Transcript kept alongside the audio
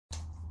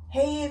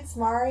Hey, it's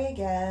Mari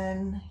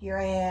again. Here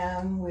I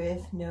am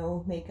with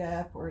no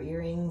makeup or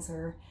earrings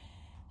or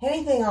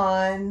anything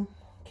on.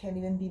 Can't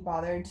even be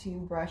bothered to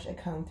brush a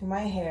comb through my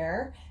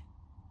hair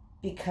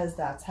because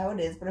that's how it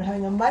is. But I'm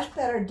having a much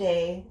better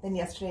day than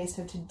yesterday,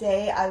 so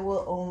today I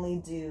will only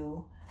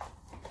do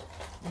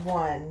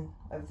one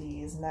of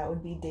these, and that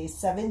would be day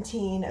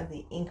 17 of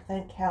the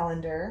Inkvent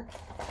Calendar.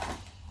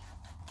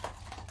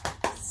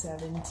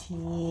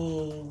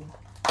 17.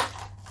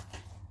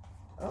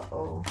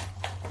 Uh-oh.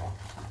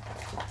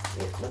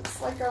 It looks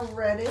like a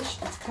reddish.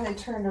 It's kind of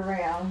turned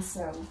around,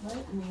 so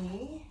let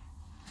me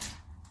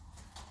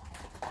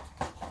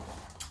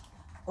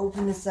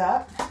open this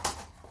up.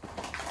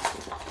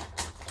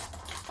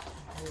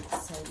 I'm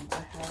excited to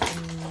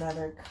have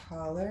another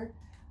color.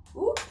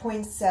 Ooh,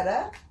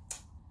 poinsettia.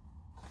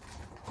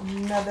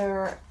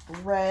 Another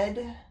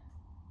red,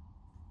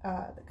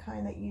 the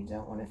kind that you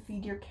don't want to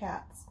feed your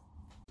cats.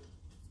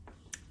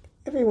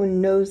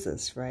 Everyone knows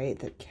this, right?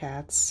 That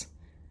cats,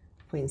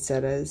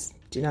 poinsettias,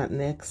 do not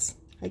mix.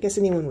 I guess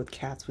anyone with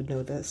cats would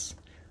know this.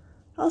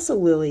 Also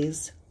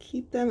lilies,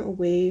 keep them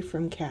away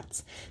from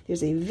cats.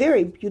 There's a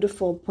very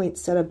beautiful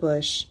poinsettia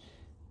bush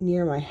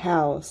near my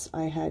house.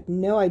 I had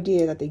no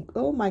idea that they,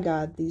 oh my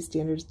God, these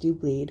standards do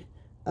bleed.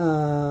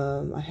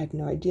 I had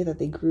no idea that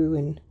they grew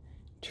in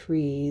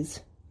trees.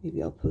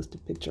 Maybe I'll post a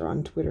picture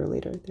on Twitter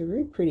later. They're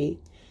very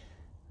pretty.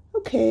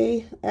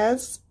 Okay,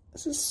 as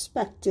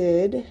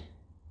suspected,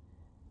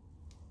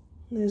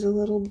 there's a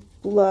little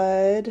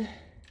blood,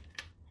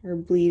 or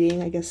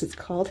bleeding, I guess it's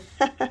called.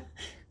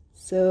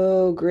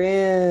 So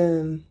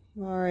grim.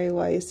 Mari,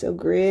 why are you so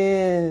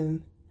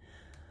grim?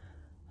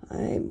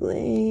 I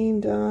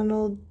blame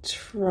Donald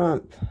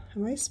Trump.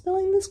 Am I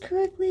spelling this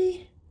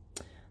correctly?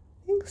 I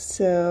think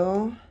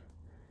so.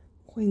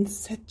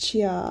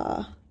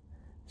 Poinsettia.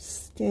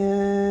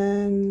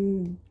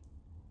 Standard.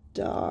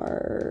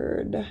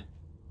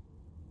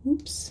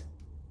 Oops.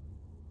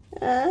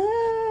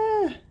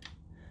 Ah.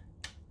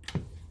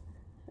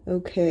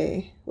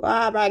 Okay.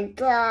 Oh my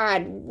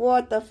God,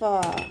 what the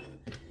fuck?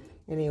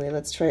 Anyway,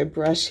 let's try a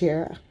brush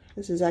here.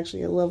 This is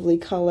actually a lovely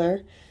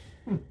color.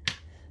 I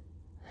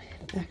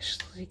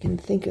actually can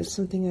think of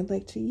something I'd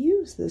like to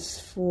use this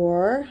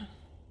for.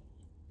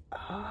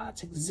 Ah,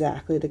 it's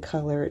exactly the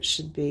color it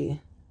should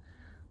be.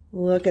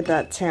 Look at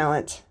that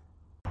talent.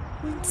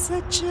 It's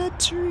such a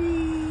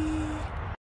treat.